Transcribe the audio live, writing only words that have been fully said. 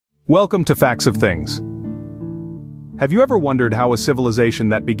Welcome to Facts of Things. Have you ever wondered how a civilization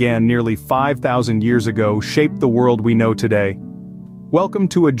that began nearly 5,000 years ago shaped the world we know today? Welcome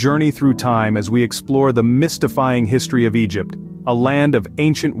to a journey through time as we explore the mystifying history of Egypt, a land of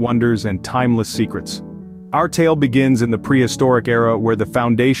ancient wonders and timeless secrets. Our tale begins in the prehistoric era where the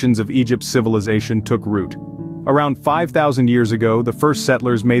foundations of Egypt's civilization took root. Around 5,000 years ago, the first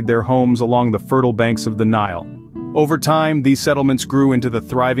settlers made their homes along the fertile banks of the Nile. Over time, these settlements grew into the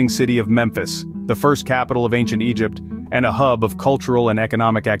thriving city of Memphis, the first capital of ancient Egypt, and a hub of cultural and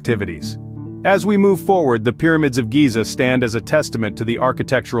economic activities. As we move forward, the Pyramids of Giza stand as a testament to the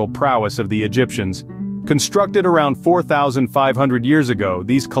architectural prowess of the Egyptians. Constructed around 4,500 years ago,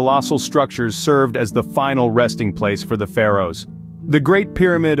 these colossal structures served as the final resting place for the pharaohs. The Great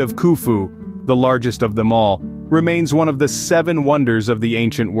Pyramid of Khufu, the largest of them all, remains one of the 7 wonders of the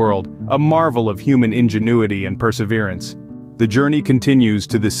ancient world, a marvel of human ingenuity and perseverance. The journey continues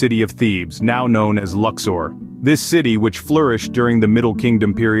to the city of Thebes, now known as Luxor. This city, which flourished during the Middle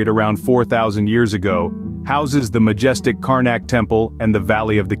Kingdom period around 4,000 years ago, houses the majestic Karnak Temple and the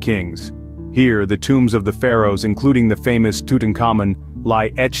Valley of the Kings. Here, the tombs of the pharaohs, including the famous Tutankhamun,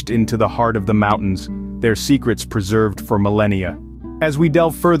 lie etched into the heart of the mountains, their secrets preserved for millennia. As we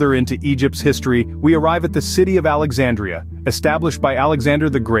delve further into Egypt's history, we arrive at the city of Alexandria, established by Alexander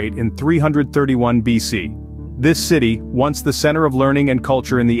the Great in 331 BC. This city, once the center of learning and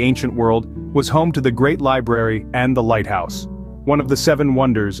culture in the ancient world, was home to the Great Library and the Lighthouse, one of the 7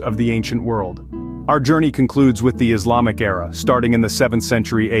 wonders of the ancient world. Our journey concludes with the Islamic Era, starting in the 7th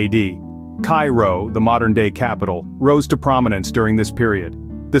century AD. Cairo, the modern-day capital, rose to prominence during this period.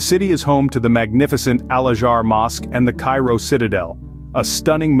 The city is home to the magnificent Al-Azhar Mosque and the Cairo Citadel, a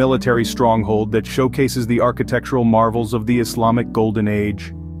stunning military stronghold that showcases the architectural marvels of the Islamic Golden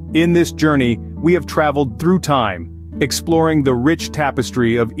Age. In this journey, we have traveled through time, exploring the rich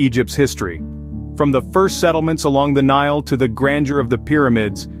tapestry of Egypt's history. From the first settlements along the Nile to the grandeur of the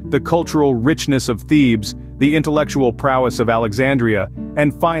pyramids, the cultural richness of Thebes, the intellectual prowess of Alexandria,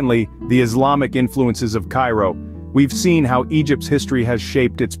 and finally, the Islamic influences of Cairo, we've seen how Egypt's history has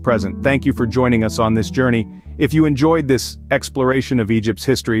shaped its present. Thank you for joining us on this journey. If you enjoyed this exploration of Egypt's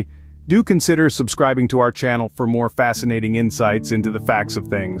history, do consider subscribing to our channel for more fascinating insights into the facts of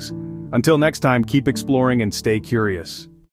things. Until next time, keep exploring and stay curious.